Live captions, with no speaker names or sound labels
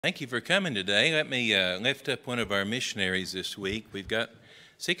Thank you for coming today. Let me lift up one of our missionaries this week. We've got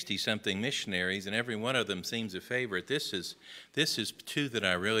 60-something missionaries, and every one of them seems a favorite. This is two that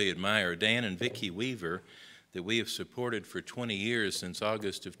I really admire, Dan and Vicki Weaver, that we have supported for 20 years since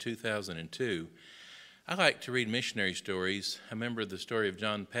August of 2002. I like to read missionary stories. I remember the story of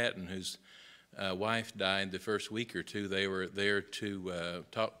John Patton, whose wife died the first week or two. They were there to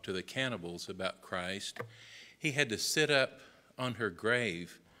talk to the cannibals about Christ. He had to sit up on her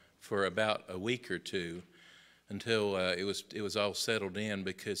grave for about a week or two until it was all settled in,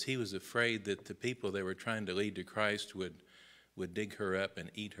 because he was afraid that the people they were trying to lead to Christ would dig her up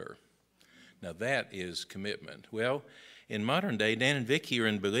and eat her. Now that is commitment. Well, in modern day, Dan and Vicki are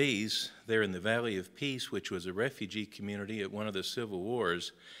in Belize. They're in the Valley of Peace, which was a refugee community at one of the civil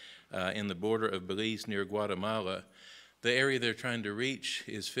wars in the border of Belize near Guatemala. The area they're trying to reach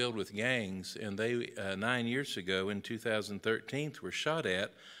is filled with gangs, and they, 9 years ago in 2013, were shot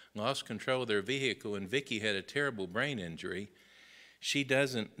at, lost control of their vehicle, and Vicki had a terrible brain injury. She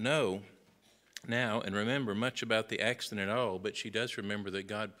doesn't know now and remember much about the accident at all, but she does remember that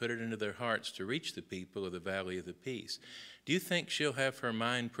God put it into their hearts to reach the people of the Valley of the Peace. Do you think she'll have her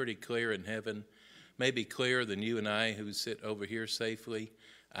mind pretty clear in heaven? Maybe clearer than you and I who sit over here safely?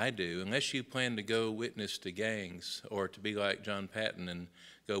 I do, unless you plan to go witness to gangs or to be like John Patton and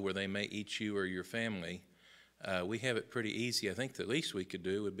go where they may eat you or your family. We have it pretty easy. I think the least we could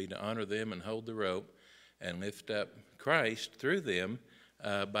do would be to honor them and hold the rope and lift up Christ through them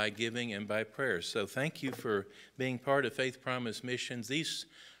by giving and by prayer. So thank you for being part of Faith Promise Missions.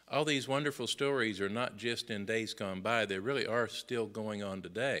 All these wonderful stories are not just in days gone by. They really are still going on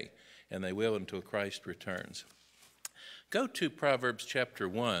today, and they will until Christ returns. Go to Proverbs chapter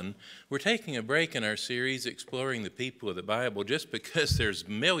 1. We're taking a break in our series exploring the people of the Bible just because there's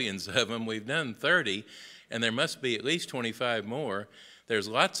millions of them. We've done 30, and there must be at least 25 more. There's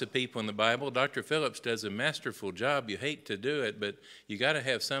lots of people in the Bible. Dr. Phillips does a masterful job. You hate to do it, but you got to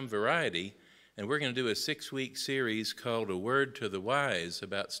have some variety. And we're going to do a 6-week series called A Word to the Wise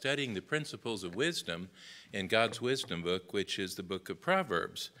about studying the principles of wisdom in God's wisdom book, which is the book of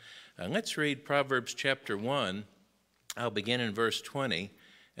Proverbs. Let's read Proverbs chapter 1. I'll begin in verse 20.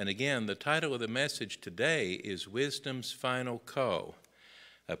 And again, the title of the message today is Wisdom's Final Call.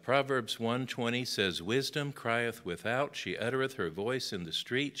 Proverbs 1:20 says, Wisdom crieth without, she uttereth her voice in the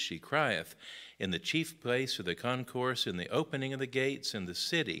streets, she crieth in the chief place of the concourse, in the opening of the gates, in the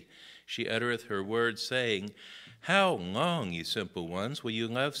city. She uttereth her words, saying, How long, ye simple ones, will you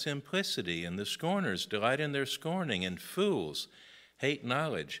love simplicity? And the scorners delight in their scorning, and fools hate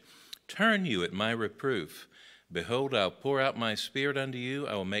knowledge. Turn you at my reproof. Behold, I'll pour out my spirit unto you.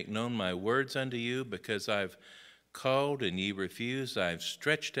 I will make known my words unto you, because I've called, and ye refused. I have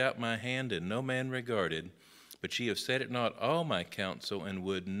stretched out my hand, and no man regarded. But ye have set at naught all my counsel, and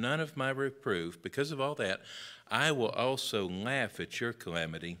would none of my reproof. Because of all that, I will also laugh at your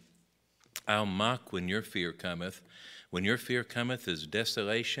calamity. I'll mock when your fear cometh. When your fear cometh as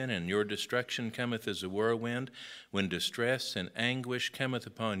desolation, and your destruction cometh as a whirlwind, when distress and anguish cometh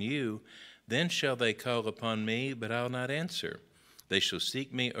upon you, then shall they call upon me, but I'll not answer. They shall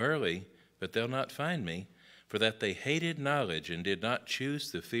seek me early, but they'll not find me. For that they hated knowledge and did not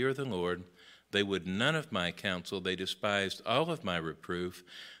choose the fear of the Lord. They would none of my counsel, they despised all of my reproof.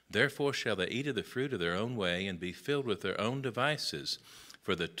 Therefore shall they eat of the fruit of their own way, and be filled with their own devices.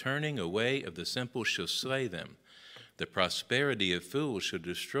 For the turning away of the simple shall slay them. The prosperity of fools shall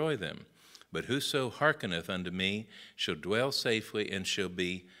destroy them. But whoso hearkeneth unto me shall dwell safely, and shall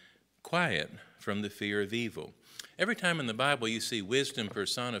be quiet from the fear of evil. Every time in the Bible you see wisdom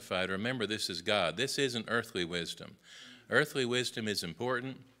personified, remember this is God. This isn't earthly wisdom. Earthly wisdom is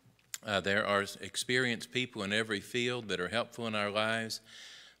important. There are experienced people in every field that are helpful in our lives.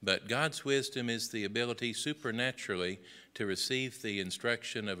 But God's wisdom is the ability supernaturally to receive the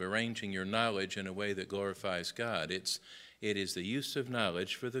instruction of arranging your knowledge in a way that glorifies God. It is the use of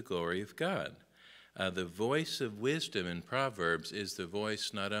knowledge for the glory of God. The voice of wisdom in Proverbs is the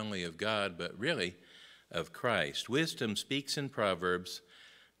voice not only of God, but really of Christ. Wisdom speaks in Proverbs.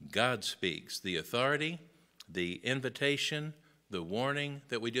 God speaks. The authority, the invitation, the warning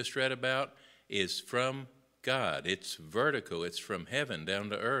that we just read about is from God. It's vertical. It's from heaven down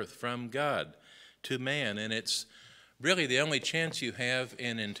to earth, from God to man. And it's really the only chance you have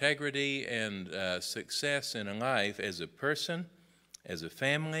in integrity and success in life as a person, as a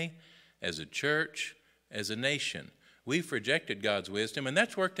family, as a church, as a nation. We've rejected God's wisdom, and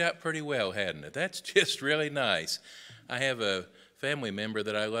that's worked out pretty well, hasn't it? That's just really nice. I have a family member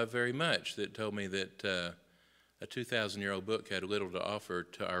that I love very much that told me that a 2,000-year-old book had little to offer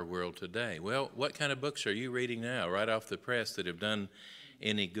to our world today. Well, what kind of books are you reading now, right off the press, that have done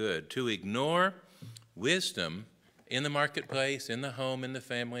any good. To ignore wisdom in the marketplace, in the home, in the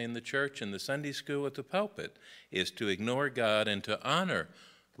family, in the church, in the Sunday school, at the pulpit, is to ignore God, and to honor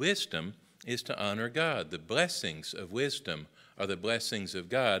wisdom is to honor God. The blessings of wisdom are the blessings of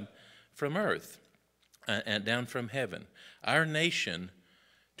God from earth and down from heaven. Our nation,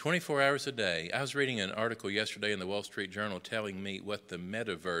 24 hours a day. I was reading an article yesterday in the Wall Street Journal telling me what the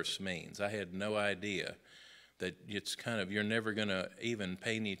metaverse means. I had no idea that it's kind of, you're never going to even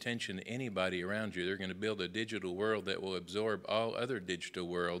pay any attention to anybody around you. They're going to build a digital world that will absorb all other digital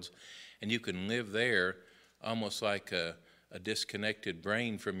worlds, and you can live there almost like a disconnected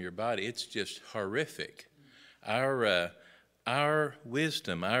brain from your body. It's just horrific. Our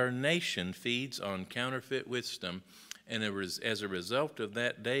wisdom, our nation feeds on counterfeit wisdom, and as a result of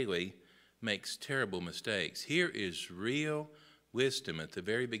that daily makes terrible mistakes. Here is real wisdom at the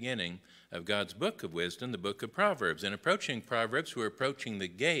very beginning of God's book of wisdom, the book of Proverbs. And approaching Proverbs, we're approaching the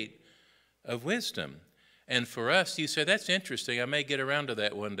gate of wisdom. And for us, you say, that's interesting, I may get around to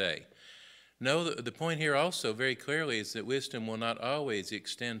that one day. No, the point here also very clearly is that wisdom will not always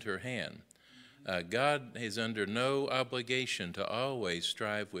extend her hand. God is under no obligation to always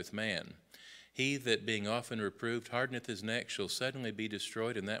strive with man. He that being often reproved hardeneth his neck shall suddenly be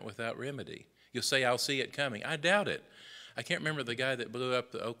destroyed, and that without remedy. You'll say, I'll see it coming. I doubt it. I can't remember the guy that blew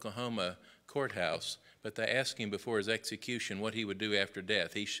up the Oklahoma courthouse, but they asked him before his execution what he would do after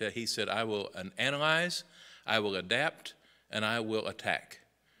death. He said, I will analyze, I will adapt, and I will attack.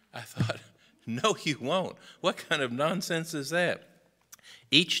 I thought, no, you won't. What kind of nonsense is that?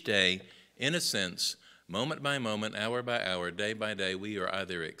 Each day, in a sense, moment by moment, hour by hour, day by day, we are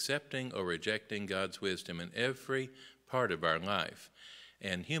either accepting or rejecting God's wisdom in every part of our life.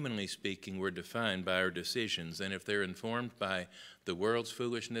 And humanly speaking, we're defined by our decisions. And if they're informed by the world's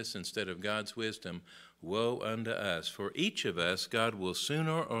foolishness instead of God's wisdom, woe unto us. For each of us, God will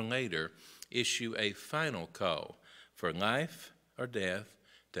sooner or later issue a final call for life or death,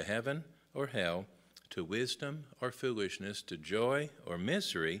 to heaven or hell, to wisdom or foolishness, to joy or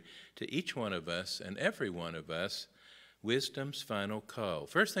misery, to each one of us and every one of us, wisdom's final call.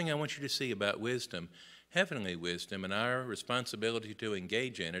 First thing I want you to see about wisdom, heavenly wisdom, and our responsibility to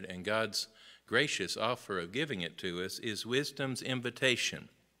engage in it, and God's gracious offer of giving it to us, is wisdom's invitation.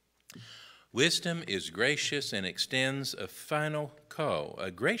 Wisdom is gracious and extends a final call,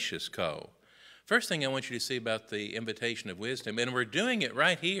 a gracious call. First thing I want you to see about the invitation of wisdom, and we're doing it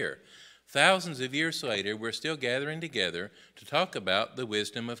right here. Thousands of years later, we're still gathering together to talk about the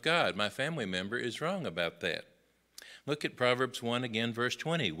wisdom of God. My family member is wrong about that. Look at Proverbs 1 again, verse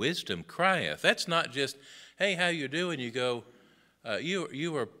 20. Wisdom crieth. That's not just, hey, how you doing? You go,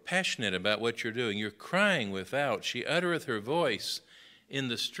 you are passionate about what you're doing. You're crying without. She uttereth her voice. In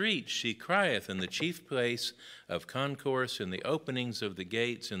the street she crieth, in the chief place of concourse, in the openings of the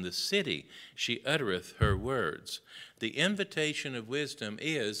gates, in the city she uttereth her words. The invitation of wisdom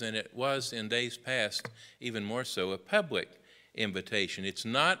is, and it was in days past even more so, a public invitation. It's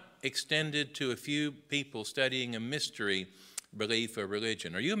not extended to a few people studying a mystery belief or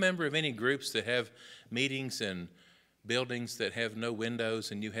religion. Are you a member of any groups that have meetings in buildings that have no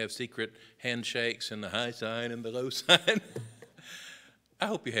windows, and you have secret handshakes and the high sign and the low sign? I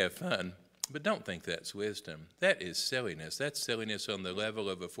hope you have fun, but don't think that's wisdom. That is silliness. That's silliness on the level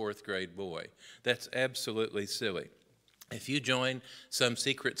of a fourth grade boy. That's absolutely silly. If you join some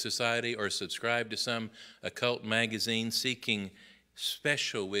secret society or subscribe to some occult magazine seeking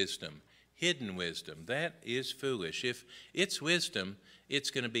special wisdom, hidden wisdom, that is foolish. If it's wisdom, it's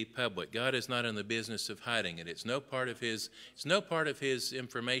going to be public. God is not in the business of hiding it. It's no part of his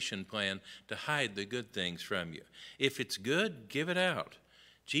information plan to hide the good things from you. If it's good, give it out.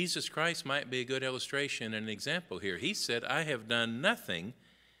 Jesus Christ might be a good illustration and an example here. He said, I have done nothing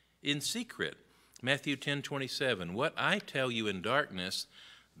in secret. Matthew 10:27, what I tell you in darkness,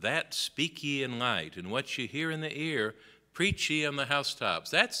 that speak ye in light, and what you hear in the ear, preach ye on the housetops.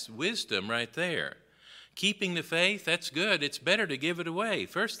 That's wisdom right there. Keeping the faith, that's good. It's better to give it away.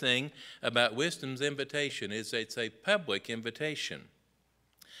 First thing about wisdom's invitation is it's a public invitation.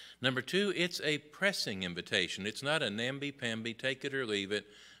 Number two, it's a pressing invitation. It's not a namby-pamby, take it or leave it,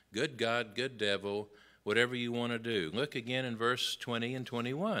 good God, good devil, whatever you want to do. Look again in verse 20 and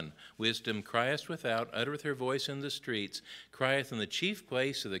 21. Wisdom crieth without, uttereth her voice in the streets, crieth in the chief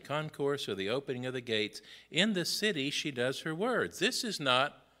place of the concourse or the opening of the gates. In the city she does her words. This is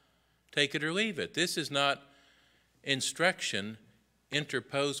not take it or leave it. This is not instruction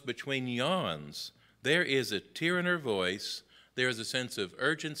interposed between yawns. There is a tear in her voice. There is a sense of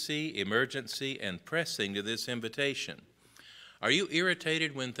urgency, emergency, and pressing to this invitation. Are you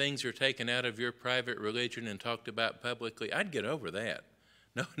irritated when things are taken out of your private religion and talked about publicly? I'd get over that.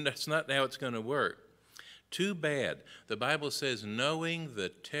 No, that's not how it's going to work. Too bad. The Bible says, knowing the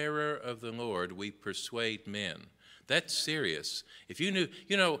terror of the Lord, we persuade men. That's serious. If you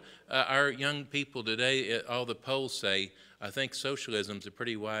knew, our young people today, all the polls say, I think socialism's a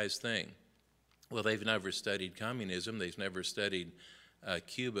pretty wise thing. Well, they've never studied communism. They've never studied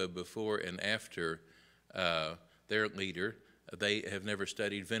Cuba before and after their leader. They have never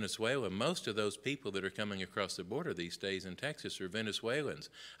studied Venezuela. Most of those people that are coming across the border these days in Texas are Venezuelans.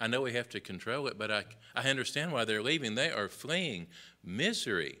 I know we have to control it, but I understand why they're leaving. They are fleeing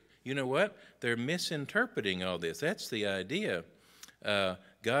misery. You know what? They're misinterpreting all this. That's the idea.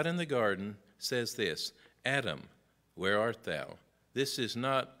 God in the garden says this, Adam, where art thou? This is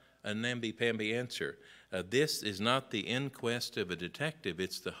not a namby-pamby answer. This is not the inquest of a detective.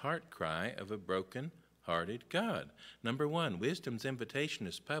 It's the heart cry of a broken-hearted God. Number one, wisdom's invitation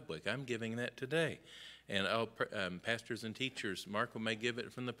is public. I'm giving that today. And all pastors and teachers, Mark may give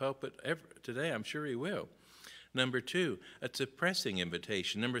it from the pulpit today. I'm sure he will. Number two, it's a pressing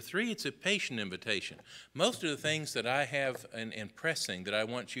invitation. Number three, it's a patient invitation. Most of the things that I have in pressing that I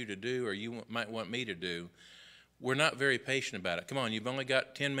want you to do or you might want me to do, we're not very patient about it. Come on, you've only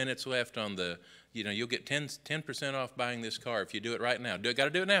got 10 minutes left on the, you'll get 10% off buying this car if you do it right now. Got to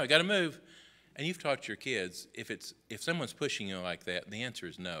do it now. You got to move. And you've taught your kids, if someone's pushing you like that, the answer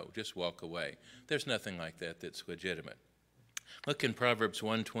is no. Just walk away. There's nothing like that that's legitimate. Look in Proverbs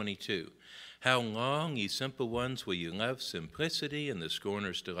 1:22. How long, ye simple ones, will you love simplicity, and the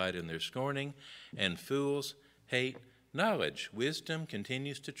scorners delight in their scorning, and fools hate knowledge? Wisdom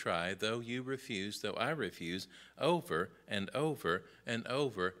continues to try, though I refuse, over and over and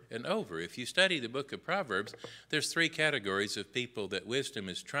over and over. If you study the book of Proverbs, there's three categories of people that wisdom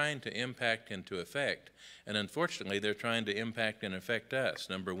is trying to impact and to affect, and unfortunately they're trying to impact and affect us.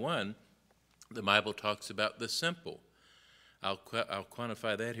 Number one, the Bible talks about the simple. I'll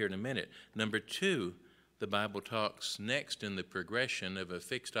quantify that here in a minute. Number two, the Bible talks next in the progression of a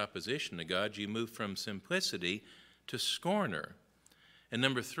fixed opposition to God. You move from simplicity to scorner. And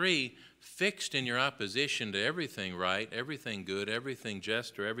number three, fixed in your opposition to everything right, everything good, everything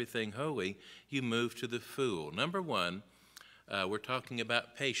just, or everything holy, you move to the fool. Number one, we're talking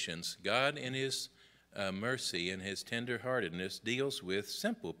about patience. God in his mercy and his tenderheartedness deals with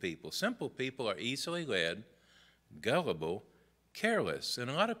simple people. Simple people are easily led, gullible, careless.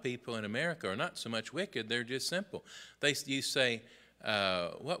 And a lot of people in America are not so much wicked, they're just simple. You say,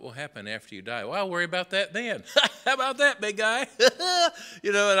 what will happen after you die? Well, I'll worry about that then. How about that, big guy?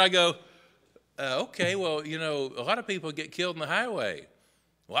 And I go, okay, well, a lot of people get killed in the highway.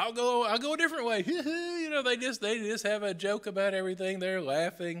 Well, I'll go a different way. They just have a joke about everything. They're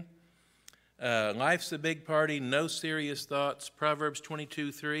laughing. Life's a big party, no serious thoughts. Proverbs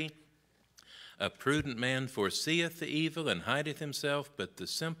 22:3. A prudent man foreseeth the evil and hideth himself, but the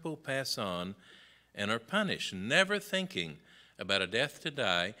simple pass on and are punished, never thinking about a death to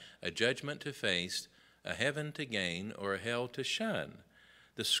die, a judgment to face, a heaven to gain, or a hell to shun.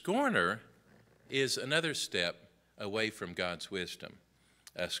 The scorner is another step away from God's wisdom.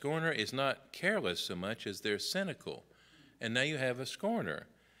 A scorner is not careless so much as they're cynical. And now you have a scorner.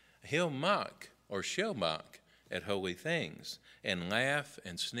 He'll mock or she'll mock at holy things and laugh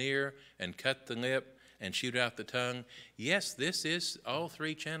and sneer and cut the lip and shoot out the tongue. Yes, this is all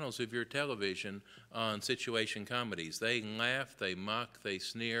three channels of your television on situation comedies. They laugh, they mock, they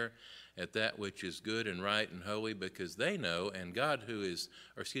sneer at that which is good and right and holy because they know, and God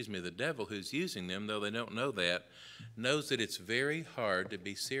the devil who's using them, though they don't know that, knows that it's very hard to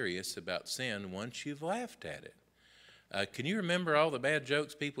be serious about sin once you've laughed at it. Can you remember all the bad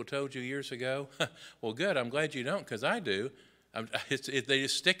jokes people told you years ago? Well, good. I'm glad you don't, because I do. They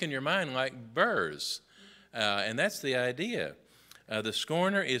just stick in your mind like burrs. And that's the idea. The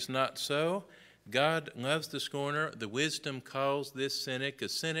scorner is not so. God loves the scorner. The wisdom calls this cynic. A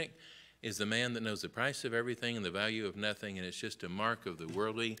cynic is the man that knows the price of everything and the value of nothing, and it's just a mark of the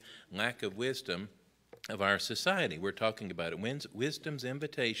worldly lack of wisdom of our society. We're talking about it. Wisdom's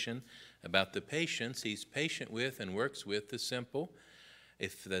invitation about the patience. He's patient with and works with the simple.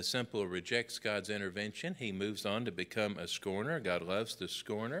 If the simple rejects God's intervention, he moves on to become a scorner. God loves the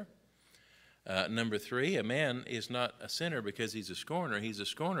scorner. Number three, a man is not a sinner because he's a scorner. He's a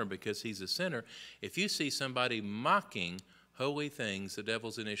scorner because he's a sinner. If you see somebody mocking holy things, the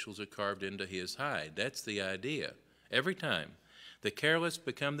devil's initials are carved into his hide. That's the idea. Every time. The careless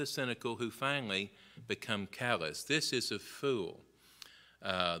become the cynical, who finally become callous. This is a fool.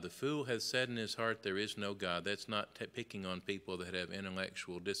 The fool has said in his heart, there is no God. That's not picking on people that have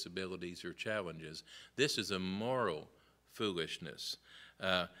intellectual disabilities or challenges. This is a moral foolishness.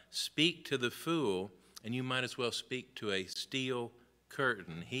 Speak to the fool, and you might as well speak to a steel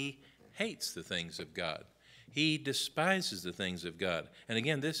curtain. He hates the things of God. He despises the things of God. And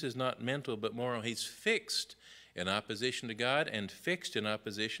again, this is not mental but moral. He's fixed in opposition to God and fixed in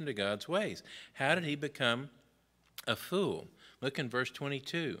opposition to God's ways. How did he become a fool? Look in verse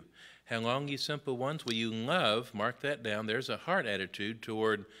 22. How long, you simple ones, will you love? Mark that down. There's a heart attitude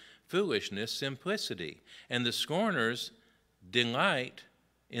toward foolishness, simplicity. And the scorners delight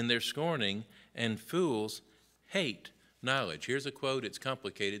in their scorning, and fools hate knowledge. Here's a quote. It's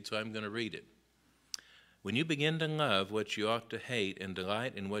complicated, so I'm going to read it. When you begin to love what you ought to hate and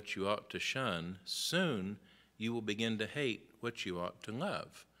delight in what you ought to shun, soon you will begin to hate what you ought to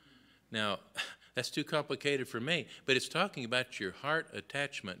love. Now, that's too complicated for me, but it's talking about your heart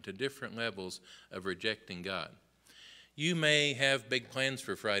attachment to different levels of rejecting God. You may have big plans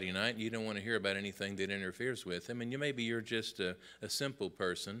for Friday night, and you don't want to hear about anything that interferes with him, and maybe you're just a simple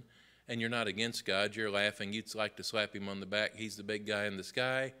person, and you're not against God. You're laughing. You'd like to slap him on the back. He's the big guy in the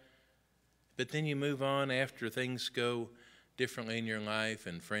sky. But then you move on after things go differently in your life,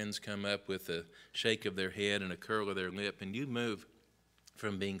 and friends come up with a shake of their head and a curl of their lip, and you move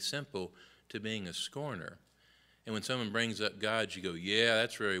from being simple to being a scorner. And when someone brings up God, you go, yeah,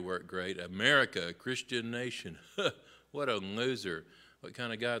 that's really worked great. America, a Christian nation. What a loser. What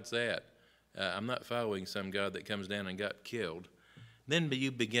kind of God's that? I'm not following some God that comes down and got killed. Then you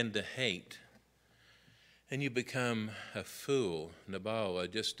begin to hate. And you become a fool,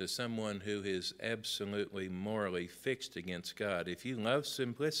 Nabala, just as someone who is absolutely morally fixed against God. If you love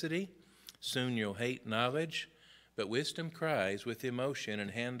simplicity, soon you'll hate knowledge. But wisdom cries with emotion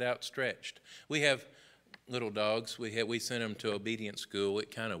and hand outstretched. We have little dogs. We sent them to obedience school.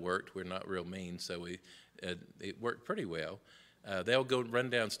 It kind of worked. We're not real mean, so it worked pretty well. They'll go run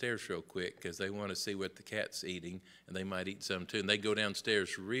downstairs real quick because they want to see what the cat's eating, and they might eat some too. And they go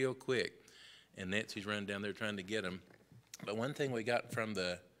downstairs real quick, and Nancy's running down there trying to get them. But one thing we got from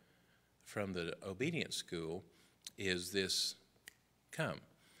the obedience school is this: come.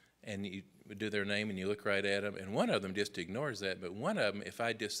 And you do their name and you look right at them, and one of them just ignores that. But one of them, if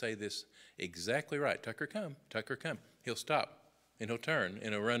I just say this exactly right, Tucker, come, he'll stop and he'll turn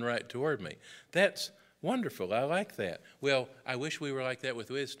and he'll run right toward me. That's wonderful. I like that. Well, I wish we were like that with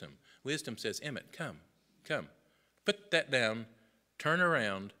wisdom. Wisdom says, Emmett, come. Put that down, turn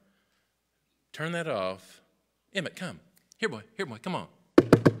around, turn that off. Emmett, come. Here, boy, come on.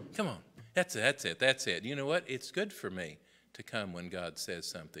 That's it. You know what? It's good for me to come when God says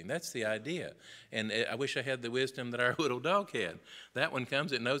something. That's the idea. And I wish I had the wisdom that our little dog had. That one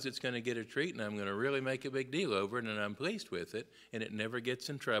comes, it knows it's going to get a treat, and I'm going to really make a big deal over it, and I'm pleased with it, and it never gets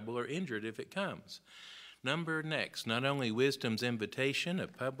in trouble or injured if it comes. Number next, not only wisdom's invitation, a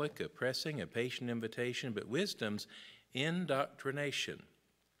public, a pressing, a patient invitation, but wisdom's indoctrination.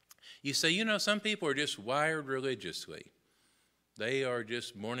 You say, some people are just wired religiously. They are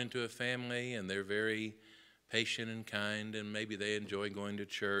just born into a family, and they're very patient and kind, and maybe they enjoy going to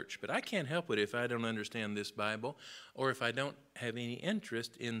church. But I can't help it if I don't understand this Bible, or if I don't have any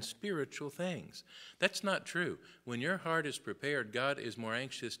interest in spiritual things. That's not true. When your heart is prepared, God is more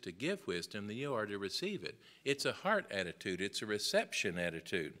anxious to give wisdom than you are to receive it. It's a heart attitude. It's a reception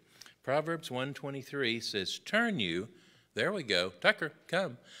attitude. Proverbs 1:23 says, turn you, there we go, Tucker,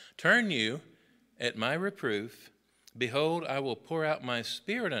 come. Turn you at my reproof. Behold, I will pour out my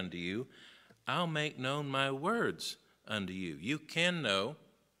spirit unto you. I'll make known my words unto you. You can know.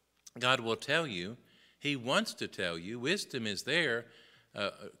 God will tell you. He wants to tell you. Wisdom is there,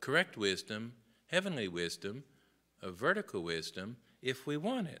 correct wisdom, heavenly wisdom, vertical wisdom, if we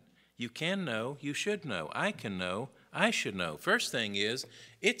want it. You can know. You should know. I can know. I should know. First thing is,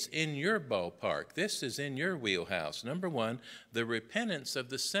 it's in your ballpark. This is in your wheelhouse. Number one, the repentance of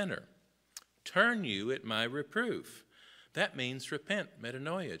the sinner. Turn you at my reproof. That means repent,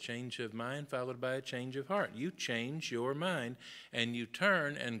 metanoia, change of mind followed by a change of heart. You change your mind and you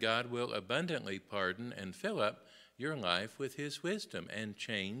turn, and God will abundantly pardon and fill up your life with his wisdom and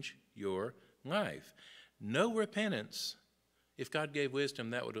change your life. No repentance. If God gave wisdom,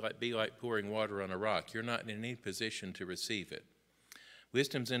 that would be like pouring water on a rock. You're not in any position to receive it.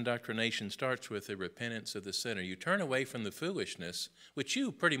 Wisdom's indoctrination starts with the repentance of the sinner. You turn away from the foolishness, which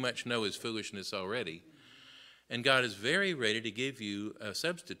you pretty much know is foolishness already, and God is very ready to give you a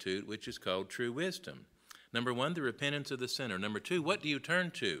substitute, which is called true wisdom. Number one, the repentance of the sinner. Number two, what do you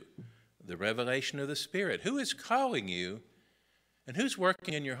turn to? The revelation of the Spirit. Who is calling you, and who's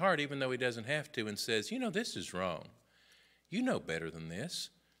working in your heart even though he doesn't have to, and says, this is wrong. You know better than this.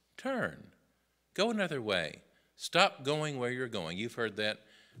 Turn. Go another way. Stop going where you're going. You've heard that.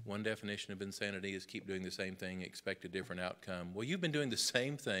 One definition of insanity is keep doing the same thing, expect a different outcome. Well, you've been doing the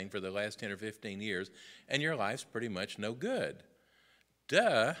same thing for the last 10 or 15 years, and your life's pretty much no good.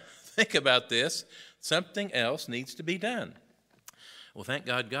 duh, think about this. Something else needs to be done. Well, thank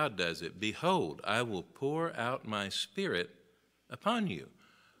God God does it. Behold, I will pour out my Spirit upon you.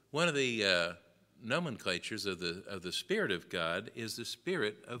 One of the nomenclatures of the Spirit of God is the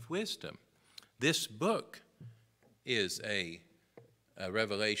Spirit of wisdom. This book is a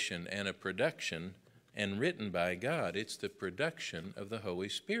revelation and a production and written by God. It's the production of the Holy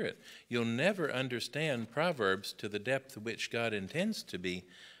Spirit. You'll never understand Proverbs to the depth of which God intends to be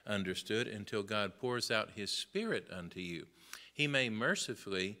understood until God pours out his Spirit unto you. He may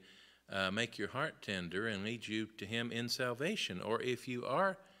mercifully make your heart tender and lead you to him in salvation. Or if you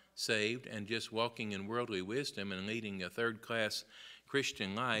are saved and just walking in worldly wisdom and leading a third-class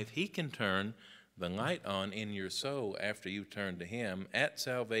Christian life, he can turn the light on in your soul after you turn to him at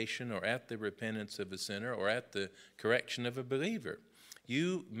salvation or at the repentance of a sinner or at the correction of a believer.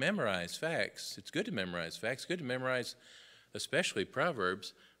 You memorize facts. It's good to memorize facts. It's good to memorize especially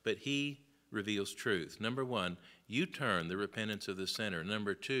Proverbs, but he reveals truth. Number one, you turn the repentance of the sinner.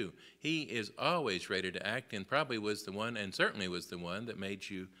 Number two, he is always ready to act and probably was the one, and certainly was the one that made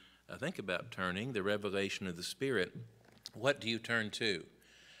you think about turning, the revelation of the Spirit. What do you turn to?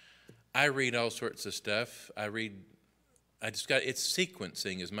 I read all sorts of stuff. It's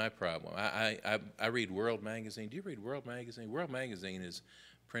sequencing is my problem. I read World Magazine. Do you read World Magazine? World Magazine is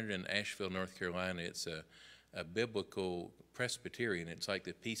printed in Asheville, North Carolina. It's a biblical Presbyterian. It's like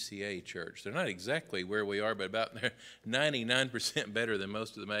the PCA church. They're not exactly where we are, but about 99% better than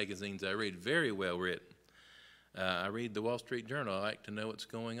most of the magazines I read. Very well written. I read the Wall Street Journal. I like to know what's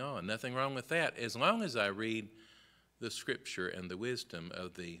going on. Nothing wrong with that, as long as I read the Scripture and the wisdom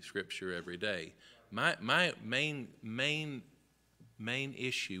of the Scripture every day. My main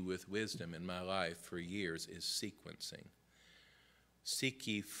issue with wisdom in my life for years is sequencing. Seek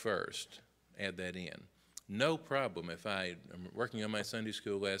ye first. Add that in. No problem if I'm working on my Sunday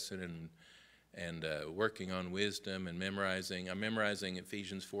school lesson and working on wisdom and memorizing. I'm memorizing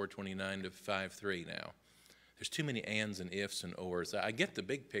Ephesians 4:29 to 5:3 now. There's too many ands and ifs and ors. I get the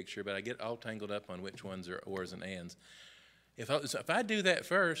big picture, but I get all tangled up on which ones are ors and ands. If I do that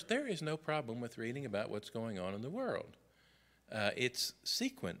first, there is no problem with reading about what's going on in the world. It's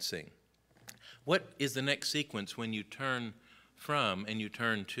sequencing. What is the next sequence when you turn from and you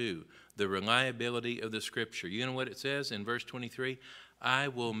turn to? The reliability of the Scripture. You know what it says in verse 23? I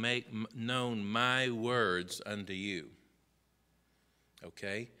will make known my words unto you.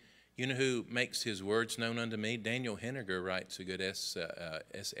 Okay? You know who makes his words known unto me? Daniel Henniger writes a good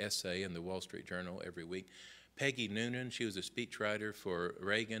essay in the Wall Street Journal every week. Peggy Noonan, she was a speechwriter for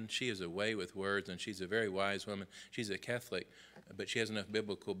Reagan. She is a way with words, and she's a very wise woman. She's a Catholic, but she has enough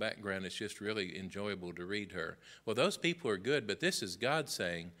biblical background. It's just really enjoyable to read her. Well, those people are good, but this is God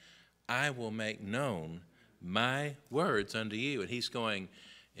saying, I will make known my words unto you. And he's going,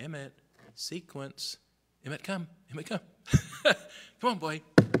 Emmett, sequence. Emmett, come. Emmett, come. Come on, boy.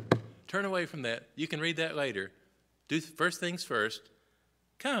 Turn away from that. You can read that later. Do first things first.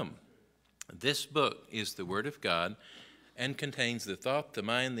 Come. This book is the Word of God and contains the thought, the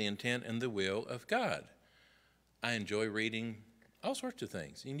mind, the intent, and the will of God. I enjoy reading all sorts of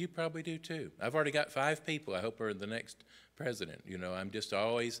things, and you probably do too. I've already got 5 people I hope are the next president. You know, I'm just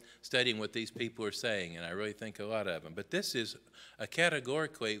always studying what these people are saying, and I really think a lot of them. But this is a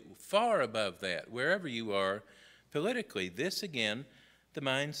categorically far above that, wherever you are politically. This, again, the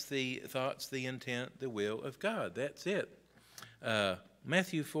minds, the thoughts, the intent, the will of God. That's it.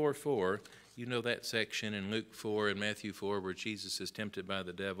 Matthew 4:4, you know that section in Luke 4 and Matthew 4 where Jesus is tempted by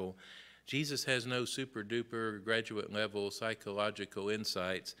the devil. Jesus has no super-duper graduate-level psychological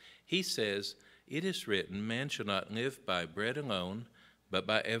insights. He says, it is written, man shall not live by bread alone, but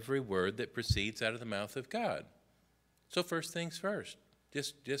by every word that proceeds out of the mouth of God. So first things first.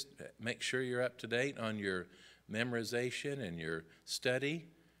 Just make sure you're up to date on your memorization and your study.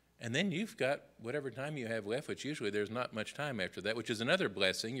 And then you've got whatever time you have left, which usually there's not much time after that, which is another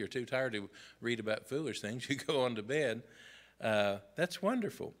blessing. You're too tired to read about foolish things. You go on to bed. That's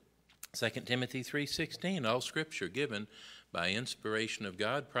wonderful. 2 Timothy 3:16, all Scripture given by inspiration of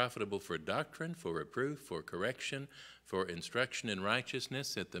God, profitable for doctrine, for reproof, for correction, for instruction in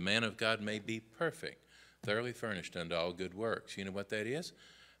righteousness, that the man of God may be perfect, thoroughly furnished unto all good works. You know what that is?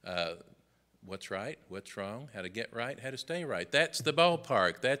 What's right, what's wrong, how to get right, how to stay right. That's the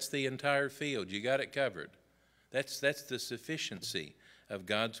ballpark. That's the entire field. You got it covered. That's the sufficiency of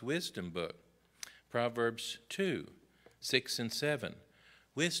God's wisdom book. Proverbs 2:6 and 7.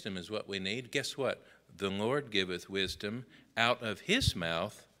 Wisdom is what we need. Guess what? The Lord giveth wisdom. Out of his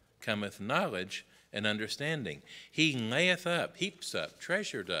mouth cometh knowledge and understanding. He layeth up, heaps up,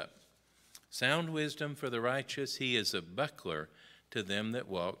 treasured up sound wisdom for the righteous. He is a buckler to them that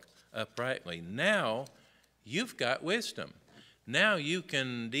walk uprightly. Now you've got wisdom. Now you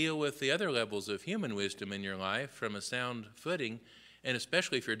can deal with the other levels of human wisdom in your life from a sound footing, and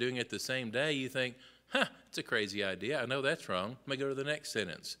especially if you're doing it the same day, you think, it's a crazy idea. I know that's wrong. Let me go to the next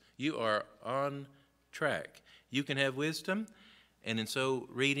sentence. You are on track. You can have wisdom, and in so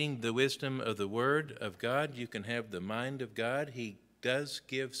reading the wisdom of the Word of God, you can have the mind of God. He does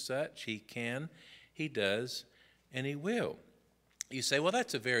give such. He can, He does, and He will. You say, well,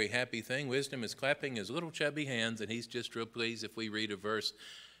 that's a very happy thing. Wisdom is clapping his little chubby hands, and he's just real pleased if we read a verse.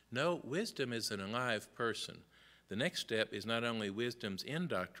 No, wisdom is an alive person. The next step is not only wisdom's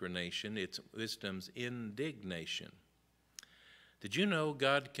indoctrination, it's wisdom's indignation. Did you know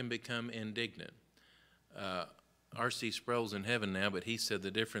God can become indignant? R.C. Sproul's in heaven now, but he said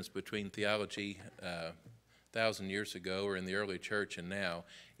the difference between theology 1,000 years ago or in the early church and now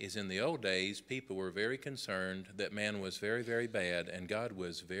is in the old days, people were very concerned that man was very, very bad and God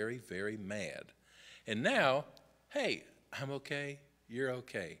was very, very mad. And now, hey, I'm okay, you're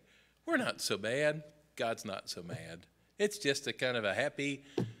okay. We're not so bad, God's not so mad. It's just a kind of a happy,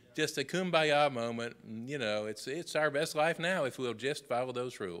 just a kumbaya moment. You know, it's our best life now if we'll just follow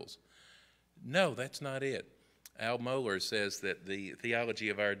those rules. No, that's not it. Al Mohler says that the theology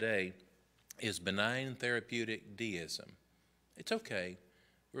of our day is benign therapeutic deism. It's okay.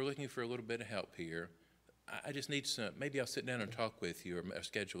 We're looking for a little bit of help here. I just need some, maybe I'll sit down and talk with you or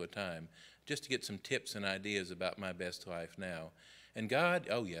schedule a time just to get some tips and ideas about my best life now. And God,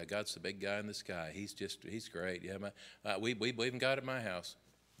 oh yeah, God's the big guy in the sky. He's great. Yeah, we believe in God at my house.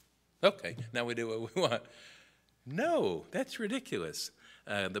 Okay, now we do what we want. No, that's ridiculous.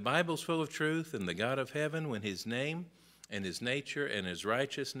 The Bible's full of truth, and the God of heaven, when his name and his nature and his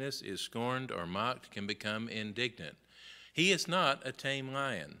righteousness is scorned or mocked, can become indignant. He is not a tame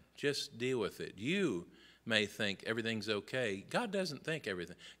lion. Just deal with it. You may think everything's okay. God doesn't think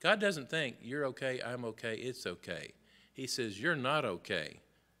everything. God doesn't think you're okay, I'm okay, it's okay. He says you're not okay.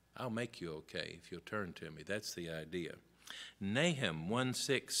 I'll make you okay if you'll turn to me. That's the idea. Nahum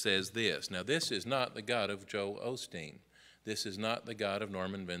 1:6 says this. Now this is not the God of Joel Osteen. This is not the God of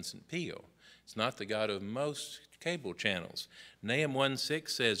Norman Vincent Peale. It's not the God of most cable channels. Nahum 1:6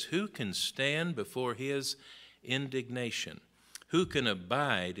 says, who can stand before his indignation? Who can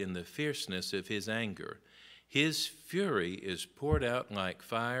abide in the fierceness of his anger? His fury is poured out like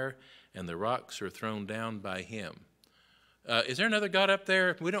fire, and the rocks are thrown down by him. Is there another God up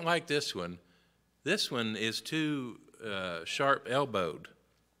there? We don't like this one. This one is too sharp-elbowed.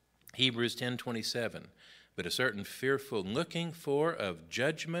 Hebrews 10:27. But a certain fearful looking for of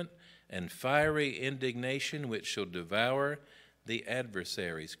judgment and fiery indignation which shall devour the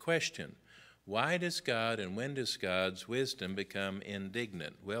adversaries. Question, why does God and when does God's wisdom become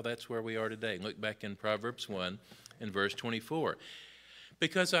indignant? Well, that's where we are today. Look back in Proverbs 1 and verse 24.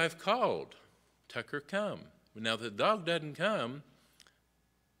 Because I've called, Tucker, come. Now, the dog doesn't come,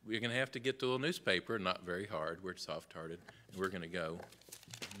 we're going to have to get the little newspaper, not very hard, we're soft-hearted, and we're going to go,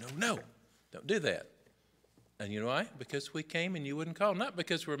 no, don't do that. And you know why? Because we came and you wouldn't call. Not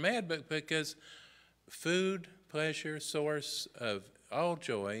because we're mad, but because food, pleasure, source of all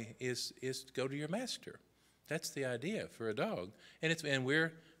joy is to go to your master. That's the idea for a dog. And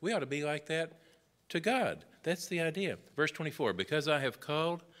we ought to be like that to God. That's the idea. Verse 24, because I have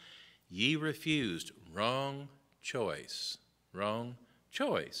called, ye refused. Wrong choice. Wrong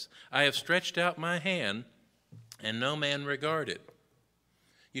choice. I have stretched out my hand, and no man regarded.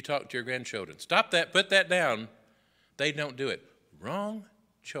 You talk to your grandchildren. Stop that, put that down. They don't do it. Wrong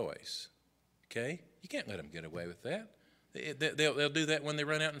choice. Okay? You can't let them get away with that. They'll do that when they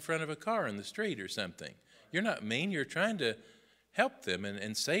run out in front of a car in the street or something. You're not mean. You're trying to help them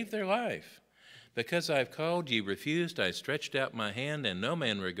and save their life. Because I've called, ye refused. I stretched out my hand, and no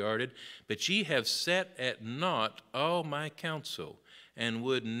man regarded. But ye have set at naught all my counsel, and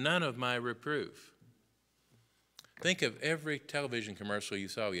would none of my reproof. Think of every television commercial you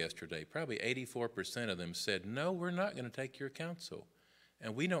saw yesterday. Probably 84% of them said, no, we're not going to take your counsel.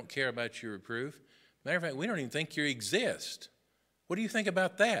 And we don't care about your reproof. Matter of fact, we don't even think you exist. What do you think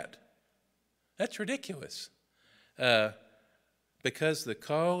about that? That's ridiculous. Because the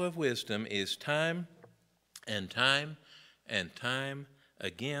call of wisdom is time and time and time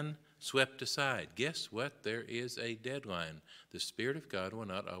again swept aside. Guess what? There is a deadline. The Spirit of God will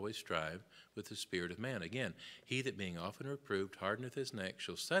not always strive with the spirit of man. Again, he that being often reproved hardeneth his neck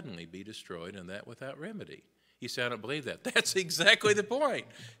shall suddenly be destroyed, and that without remedy. You say, I don't believe that. That's exactly the point.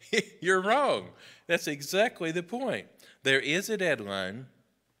 You're wrong. That's exactly the point. There is a deadline.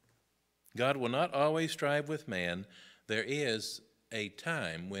 God will not always strive with man. There is a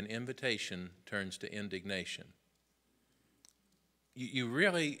time when invitation turns to indignation. you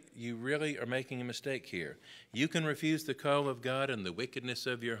really are making a mistake here. You can refuse the call of God and the wickedness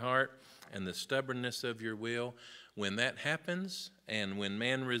of your heart and the stubbornness of your will. When that happens and when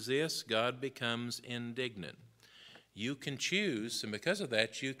man resists, God becomes indignant. You can choose, and because of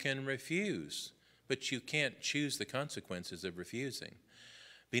that, you can refuse, but you can't choose the consequences of refusing.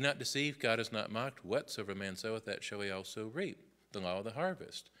 Be not deceived, God is not mocked. Whatsoever a man soweth, that shall he also reap. The law of the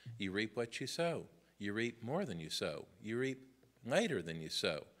harvest. You reap what you sow. You reap more than you sow. You reap later than you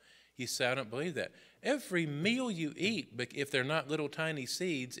sow. You say, I don't believe that. Every meal you eat, but if they're not little tiny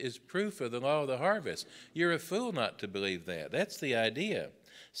seeds, is proof of the law of the harvest. You're a fool not to believe that. That's the idea.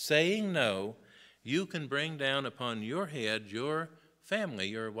 Saying no, you can bring down upon your head, your family,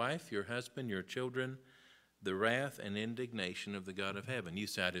 your wife, your husband, your children, the wrath and indignation of the God of heaven. You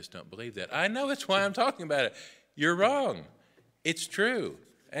say, I just don't believe that. I know, that's why I'm talking about it. You're wrong. It's true.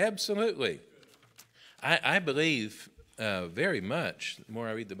 Absolutely. I believe very much, the more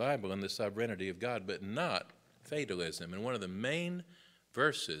I read the Bible, in the sovereignty of God, but not fatalism. And one of the main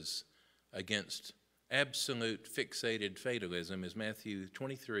verses against absolute fixated fatalism is Matthew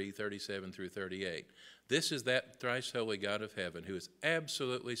 23, 37 through 38. This is that thrice holy God of heaven who is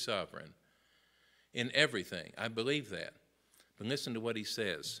absolutely sovereign in everything. I believe that. But listen to what he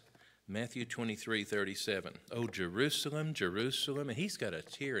says. Matthew 23, 37. Oh, Jerusalem, Jerusalem. And he's got a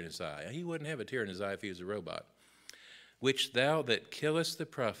tear in his eye. He wouldn't have a tear in his eye if he was a robot. Which thou that killest the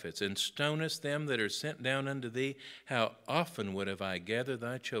prophets and stonest them that are sent down unto thee, how often would have I gathered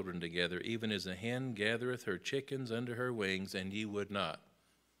thy children together, even as a hen gathereth her chickens under her wings, and ye would not.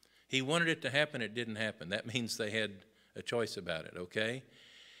 He wanted it to happen, it didn't happen. That means they had a choice about it, okay?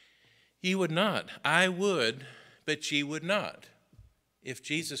 Ye would not. I would, but ye would not. If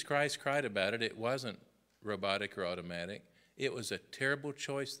Jesus Christ cried about it, it wasn't robotic or automatic. It was a terrible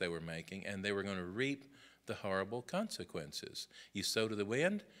choice they were making, and they were going to reap the horrible consequences. You sow to the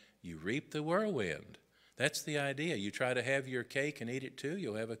wind, you reap the whirlwind. That's the idea. You try to have your cake and eat it too,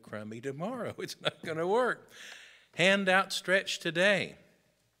 you'll have a crummy tomorrow. It's not going to work. Hand outstretched today.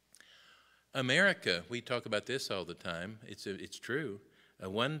 America, we talk about this all the time. It's true. A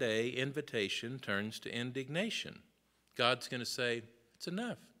one-day invitation turns to indignation. God's going to say, it's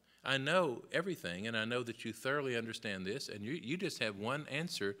enough. I know everything, and I know that you thoroughly understand this, and you just have one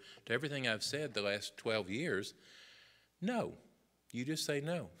answer to everything I've said the last 12 years. No. You just say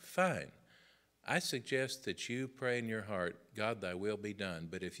no. Fine. I suggest that you pray in your heart, God, thy will be done.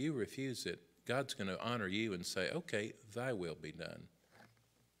 But if you refuse it, God's going to honor you and say, okay, thy will be done.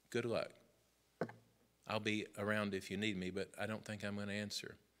 Good luck. I'll be around if you need me, but I don't think I'm going to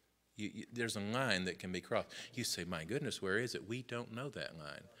answer. There's a line that can be crossed. You say, my goodness, where is it? We don't know that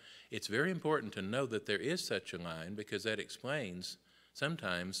line. It's very important to know that there is such a line, because that explains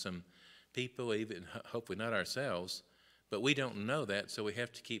sometimes some people, even hopefully not ourselves, but we don't know that, so we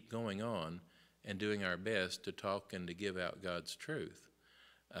have to keep going on and doing our best to talk and to give out God's truth.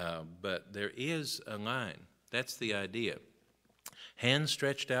 But there is a line. That's the idea. Hand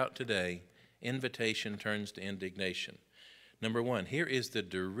stretched out today, invitation turns to indignation. Number one, here is the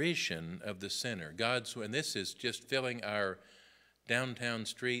derision of the sinner. And this is just filling our downtown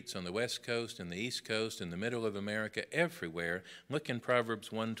streets on the West Coast and the East Coast, in the middle of America, everywhere. Look in Proverbs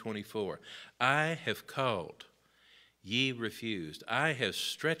 1:24. I have called, ye refused. I have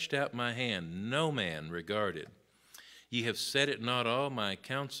stretched out my hand, no man regarded. Ye have set it not all my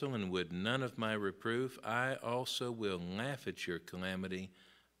counsel, and would none of my reproof. I also will laugh at your calamity.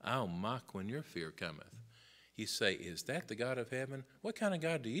 I'll mock when your fear cometh. You say, is that the God of heaven? What kind of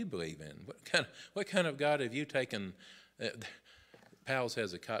God do you believe in? What kind of God have you taken? Pal's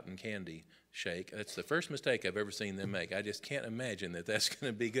has a cotton candy shake. That's the first mistake I've ever seen them make. I just can't imagine that that's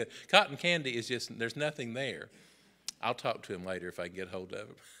going to be good. Cotton candy is just, there's nothing there. I'll talk to him later if I can get hold of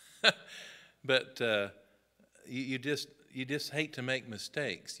him. But you just hate to make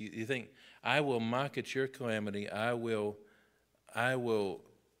mistakes. You think, I will mock at your calamity. I will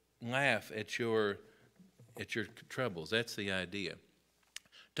laugh at your troubles. That's the idea.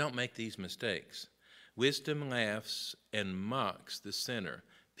 Don't make these mistakes. Wisdom laughs and mocks the sinner.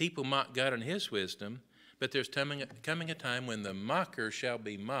 People mock God and his wisdom, but there's coming a time when the mocker shall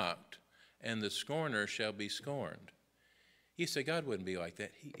be mocked and the scorner shall be scorned. You say, God wouldn't be like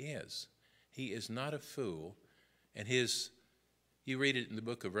that. He is. He is not a fool. And you read it in the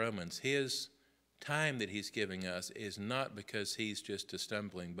book of Romans, his time that he's giving us is not because he's just a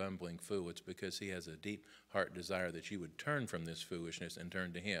stumbling, bumbling fool. It's because he has a deep heart desire that you would turn from this foolishness and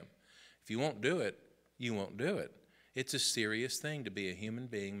turn to him. If you won't do it, you won't do it. It's a serious thing to be a human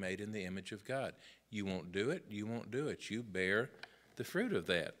being made in the image of God. You won't do it, you won't do it. You bear the fruit of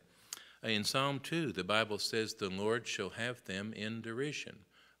that. In Psalm 2, the Bible says, the Lord shall have them in derision.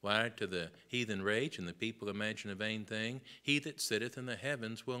 Why? To the heathen rage, and the people imagine a vain thing. He that sitteth in the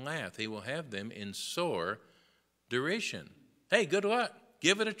heavens will laugh. He will have them in sore derision. Hey, good luck.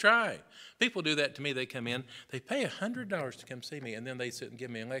 Give it a try. People do that to me. They come in, they pay $100 to come see me, and then they sit and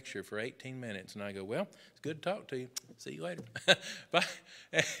give me a lecture for 18 minutes. And I go, well, it's good to talk to you. See you later. Bye.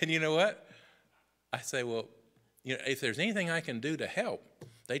 And you know what? I say, well, you know, if there's anything I can do to help,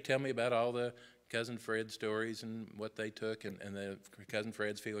 they tell me about all the Cousin Fred stories and what they took, and the Cousin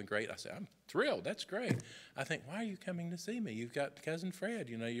Fred's feeling great. I say, I'm thrilled. That's great. I think, why are you coming to see me? You've got Cousin Fred.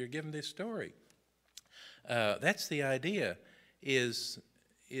 You know, you're giving this story. That's the idea. You've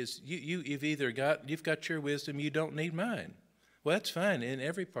got your wisdom. You don't need mine. Well, that's fine in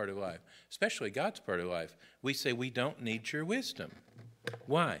every part of life, especially God's part of life. We say we don't need your wisdom.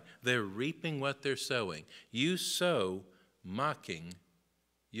 Why? They're reaping what they're sowing. You sow mocking,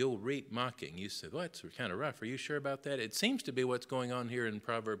 you'll reap mocking. You say, well, that's kind of rough. Are you sure about that? It seems to be what's going on here in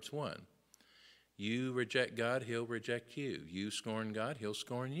Proverbs 1. You reject God, he'll reject you. You scorn God, he'll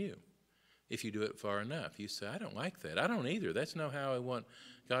scorn you. If you do it far enough, you say, I don't like that. I don't either. That's not how I want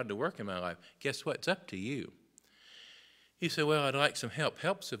God to work in my life. Guess what? It's up to you. You say, well, I'd like some help.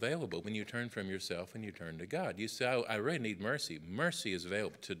 Help's available when you turn from yourself and you turn to God. You say, I really need mercy. Mercy is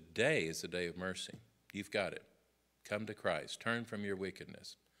available. Today is the day of mercy. You've got it. Come to Christ. Turn from your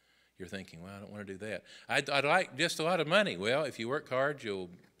wickedness. You're thinking, well, I don't want to do that. I'd like just a lot of money. Well, if you work hard, you'll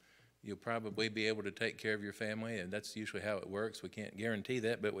probably be able to take care of your family, and that's usually how it works. We can't guarantee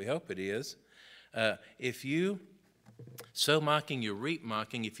that, but we hope it is. If you sow mocking, you reap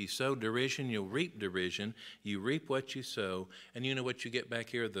mocking. If you sow derision, you'll reap derision. You reap what you sow, and you know what you get back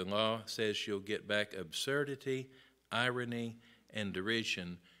here? The law says you'll get back absurdity, irony, and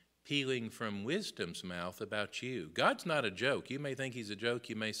derision peeling from wisdom's mouth about you. God's not a joke. You may think he's a joke.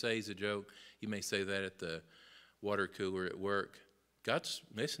 You may say he's a joke. You may say that at the water cooler at work. God's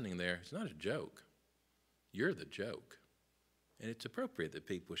listening there. It's not a joke. You're the joke. And it's appropriate that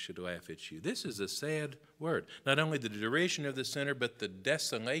people should laugh at you. This is a sad word. Not only the derision of the sinner, but the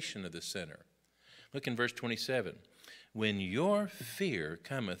desolation of the sinner. Look in verse 27. When your fear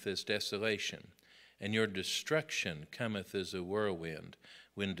cometh as desolation, and your destruction cometh as a whirlwind,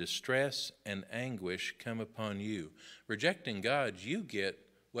 when distress and anguish come upon you. Rejecting God, you get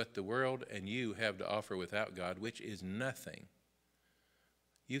what the world and you have to offer without God, which is nothing.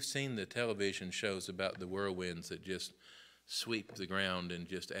 You've seen the television shows about the whirlwinds that just sweep the ground and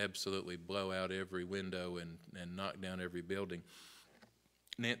just absolutely blow out every window and knock down every building.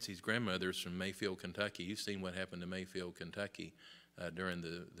 Nancy's grandmother's from Mayfield, Kentucky. You've seen what happened to Mayfield, Kentucky during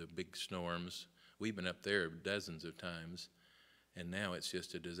the big storms. We've been up there dozens of times, and now it's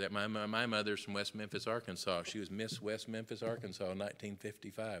just a disaster. My mother's from West Memphis, Arkansas. She was Miss West Memphis, Arkansas in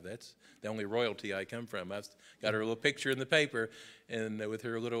 1955. That's the only royalty I come from. I've got her little picture in the paper, and with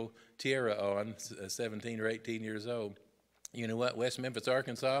her little tiara on, 17 or 18 years old. You know what? West Memphis,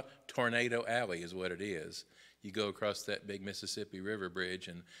 Arkansas, Tornado Alley is what it is. You go across that big Mississippi River bridge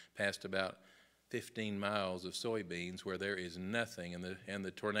and past about 15 miles of soybeans where there is nothing, and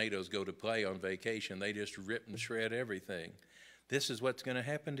the tornadoes go to play on vacation. They just rip and shred everything. This is what's going to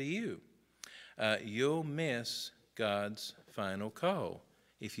happen to you. You'll miss God's final call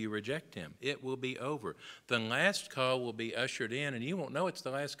if you reject him. It will be over. The last call will be ushered in, and you won't know it's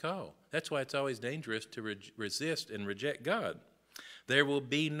the last call. That's why it's always dangerous to resist and reject God. There will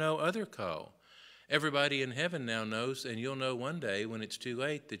be no other call. Everybody in heaven now knows, and you'll know one day when it's too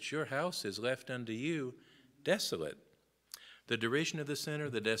late, that your house is left unto you desolate. The derision of the sinner,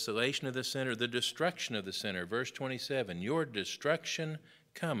 the desolation of the sinner, the destruction of the sinner. Verse 27, your destruction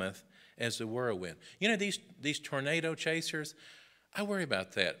cometh as a whirlwind. You know, these tornado chasers, I worry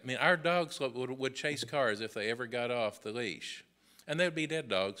about that. I mean, our dogs would chase cars if they ever got off the leash, and they'd be dead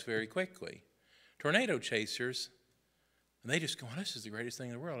dogs very quickly. Tornado chasers, and they just go, this is the greatest thing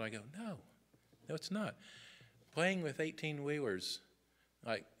in the world. I go, no, it's not. Playing with 18-wheelers,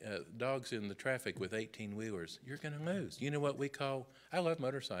 like dogs in the traffic with 18-wheelers, you're going to lose. You know what we call, I love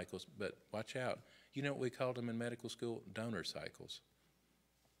motorcycles, but watch out. You know what we called them in medical school? Donor cycles.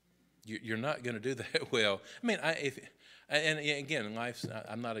 You're not going to do that well. I mean, and again, in life,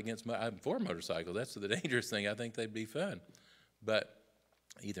 I'm not against, I'm for motorcycles. That's the dangerous thing. I think they'd be fun. But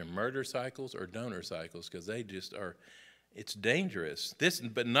either murder cycles or donor cycles, because they just are, it's dangerous.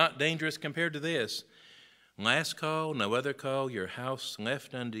 But not dangerous compared to this. Last call, no other call, your house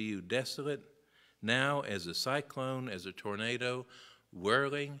left unto you desolate. Now as a cyclone, as a tornado,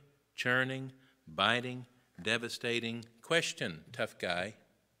 whirling, churning, biting, devastating. Question, tough guy,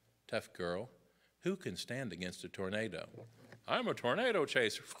 tough girl, who can stand against a tornado? I'm a tornado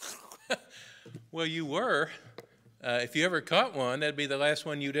chaser. Well, you were. If you ever caught one, that'd be the last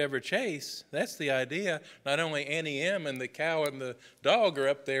one you'd ever chase. That's the idea. Not only Annie M and the cow and the dog are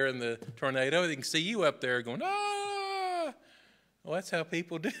up there in the tornado, they can see you up there going, ah! Well, that's how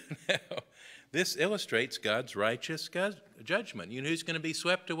people do now. This illustrates God's righteous judgment. You know who's going to be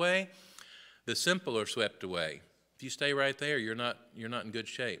swept away? The simple are swept away. If you stay right there, you're not in good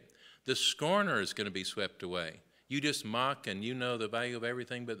shape. The scorner is going to be swept away. You just mock and you know the value of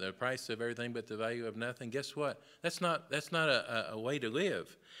everything, but the price of everything, but the value of nothing. Guess what? That's not a way to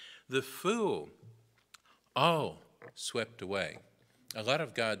live. The fool, all swept away. A lot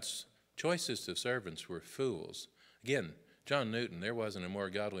of God's choicest of servants were fools. Again, John Newton, there wasn't a more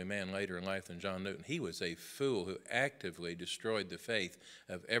godly man later in life than John Newton. He was a fool who actively destroyed the faith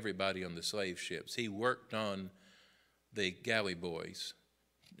of everybody on the slave ships. He worked on the galley boys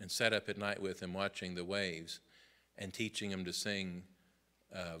and sat up at night with them watching the waves and teaching them to sing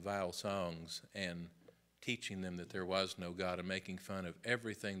vile songs and teaching them that there was no God and making fun of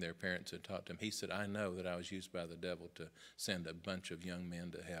everything their parents had taught them. He said, I know that I was used by the devil to send a bunch of young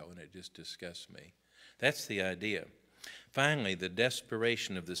men to hell, and it just disgusts me. That's the idea. Finally, the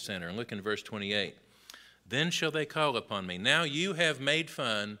desperation of the sinner. And look in verse 28. Then shall they call upon me. Now you have made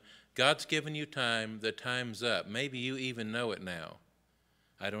fun. God's given you time. The time's up. Maybe you even know it now.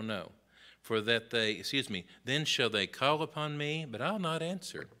 I don't know. Then shall they call upon me, but I'll not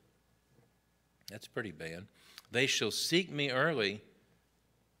answer. That's pretty bad. They shall seek me early.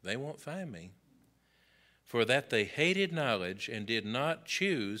 They won't find me. For that they hated knowledge and did not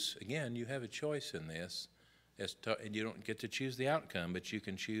choose. Again, you have a choice in this. And you don't get to choose the outcome, but you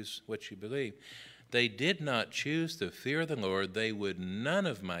can choose what you believe. They did not choose the fear of the Lord. They would none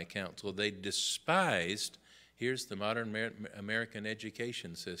of my counsel. They despised, here's the modern American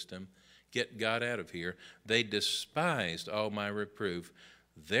education system, get God out of here. They despised all my reproof.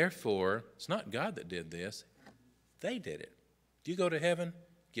 Therefore, it's not God that did this. They did it. If you go to heaven,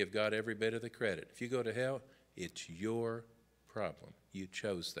 give God every bit of the credit. If you go to hell, it's your problem. You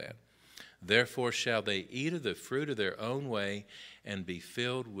chose that. Therefore shall they eat of the fruit of their own way and be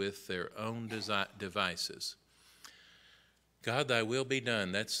filled with their own devices. God, thy will be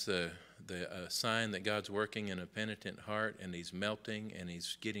done. That's the sign that God's working in a penitent heart, and he's melting, and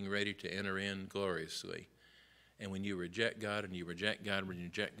he's getting ready to enter in gloriously. And when you reject God and you reject God, when you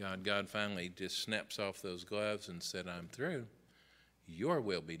reject God, God finally just snaps off those gloves and said, I'm through. Your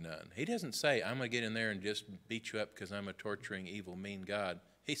will be done. He doesn't say, I'm going to get in there and just beat you up because I'm a torturing, evil, mean God.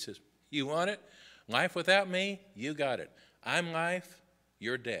 He says, you want it? Life without me? You got it. I'm life,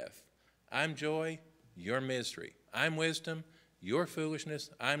 you're death. I'm joy, you're misery. I'm wisdom, your foolishness.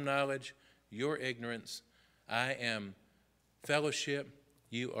 I'm knowledge, your ignorance. I am fellowship,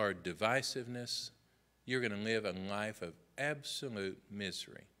 you are divisiveness. You're going to live a life of absolute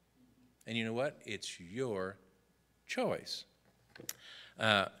misery. And you know what? It's your choice.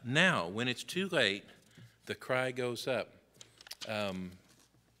 Now, when it's too late, the cry goes up.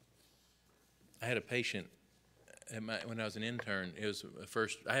 I had a patient when I was an intern. It was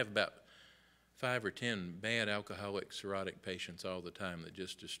I have about 5 or 10 bad alcoholic cirrhotic patients all the time that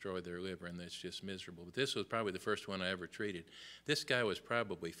just destroy their liver, and that's just miserable. But this was probably the first one I ever treated. This guy was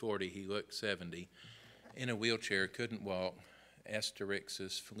probably 40. He looked 70. In a wheelchair, couldn't walk,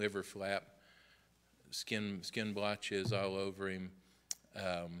 asterixis, liver flap, skin blotches all over him.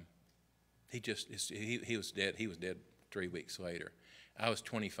 He was dead. He was dead 3 weeks later. I was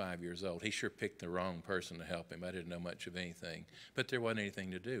 25 years old. He sure picked the wrong person to help him. I didn't know much of anything, but there wasn't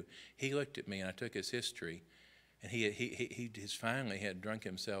anything to do. He looked at me, and I took his history, and he finally had drunk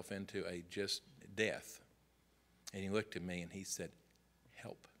himself into a just death. And he looked at me, and he said,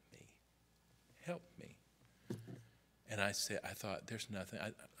 "Help me, help me." And I thought, there's nothing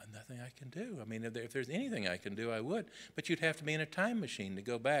I can do. I mean, if there's anything I can do, I would. But you'd have to be in a time machine to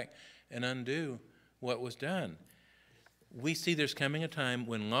go back and undo what was done. We see there's coming a time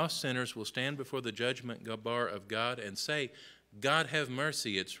when lost sinners will stand before the judgment bar of God and say, God have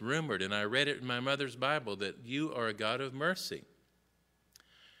mercy. It's rumored, and I read it in my mother's Bible, that you are a God of mercy.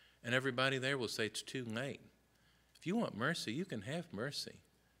 And everybody there will say, it's too late. If you want mercy, you can have mercy.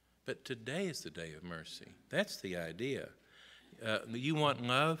 But today is the day of mercy. That's the idea. You want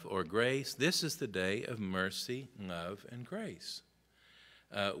love or grace? This is the day of mercy, love, and grace.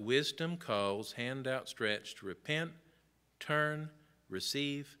 Wisdom calls, hand outstretched, repent, turn,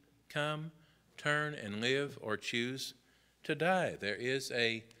 receive, come, turn and live, or choose to die. There is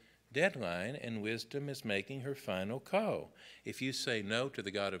a deadline, and wisdom is making her final call. If you say no to the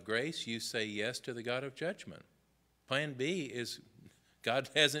God of grace, you say yes to the God of judgment. Plan B is God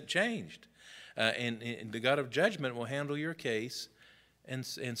hasn't changed. And the God of judgment will handle your case and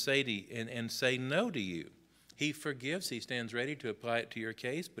say no to you. He forgives. He stands ready to apply it to your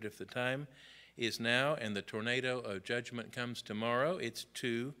case. But if the time is now and the tornado of judgment comes tomorrow, it's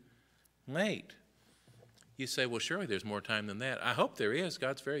too late. You say, well, surely there's more time than that. I hope there is.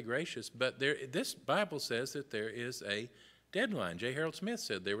 God's very gracious. But this Bible says that there is a deadline. J. Harold Smith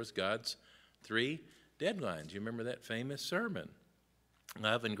said there was God's 3 deadlines. You remember that famous sermon?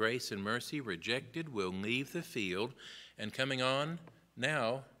 Love and grace and mercy rejected will leave the field. And coming on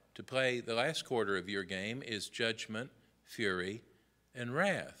now to play the last quarter of your game is judgment, fury, and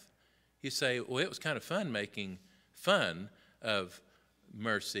wrath. You say, well, it was kind of fun making fun of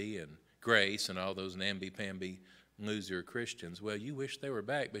mercy and grace and all those namby-pamby loser Christians. Well, you wish they were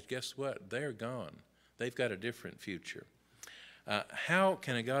back, but guess what? They're gone. They've got a different future. How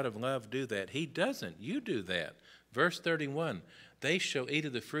can a God of love do that? He doesn't. You do that. Verse 31, they shall eat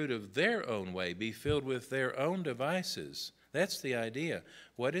of the fruit of their own way, be filled with their own devices. That's the idea.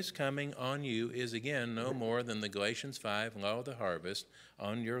 What is coming on you is, again, no more than the Galatians 5 law of the harvest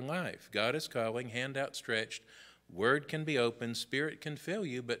on your life. God is calling, hand outstretched, word can be opened, spirit can fill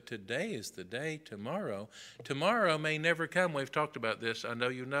you, but today is the day. Tomorrow may never come. We've talked about this. I know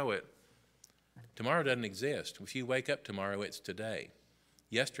you know it. Tomorrow doesn't exist. If you wake up tomorrow, it's today.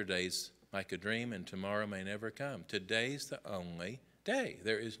 Yesterday's like a dream, and tomorrow may never come. Today's the only day.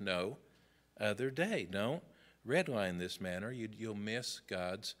 There is no other day. Don't redline this matter. You'll miss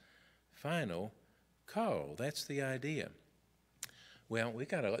God's final call. That's the idea. Well,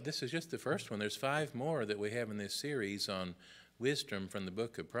 this is just the first one. There's 5 more that we have in this series on wisdom from the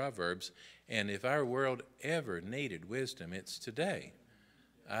book of Proverbs. And if our world ever needed wisdom, it's today.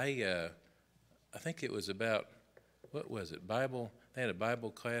 I think it was about, what was it, Bible? They had a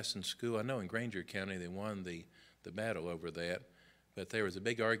Bible class in school. I know in Granger County they won the battle over that. But there was a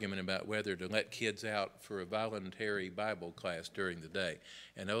big argument about whether to let kids out for a voluntary Bible class during the day.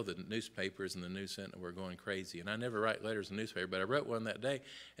 And the newspapers and the News Sentinel were going crazy. And I never write letters in the newspaper, but I wrote one that day,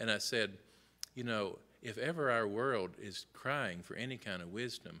 and I said, if ever our world is crying for any kind of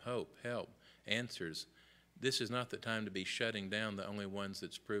wisdom, hope, help, answers, this is not the time to be shutting down the only ones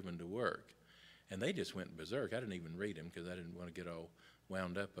that's proven to work. And they just went berserk. I didn't even read them because I didn't want to get all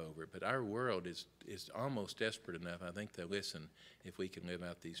wound up over it. But our world is almost desperate enough, I think, to listen if we can live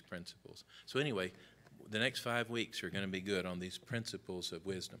out these principles. So anyway, the next 5 weeks are going to be good on these principles of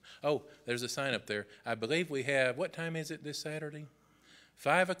wisdom. Oh, there's a sign up there. I believe we have, what time is it this Saturday?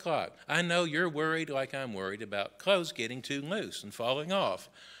 5 o'clock. I know you're worried like I'm worried about clothes getting too loose and falling off.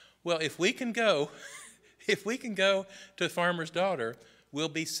 Well, if we can go, to Farmer's Daughter, we'll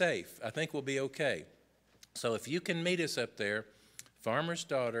be safe. I think we'll be okay. So if you can meet us up there, Farmer's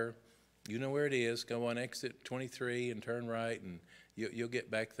Daughter, you know where it is. Go on exit 23 and turn right, and you'll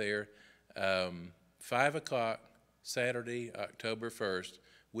get back there. 5 o'clock, Saturday, October 1st,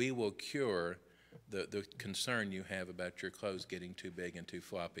 we will cure the concern you have about your clothes getting too big and too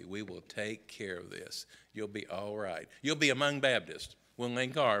floppy. We will take care of this. You'll be all right. You'll be among Baptists. We'll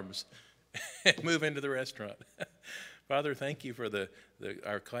link arms and move into the restaurant. Father, thank you for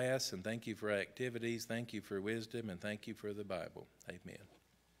our class, and thank you for our activities. Thank you for wisdom, and thank you for the Bible. Amen.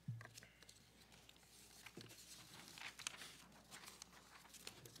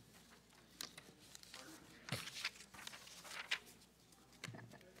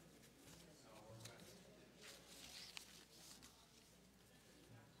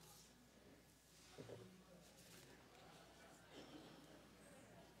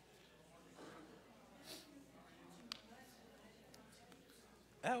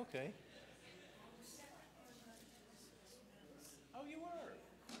 Oh, okay.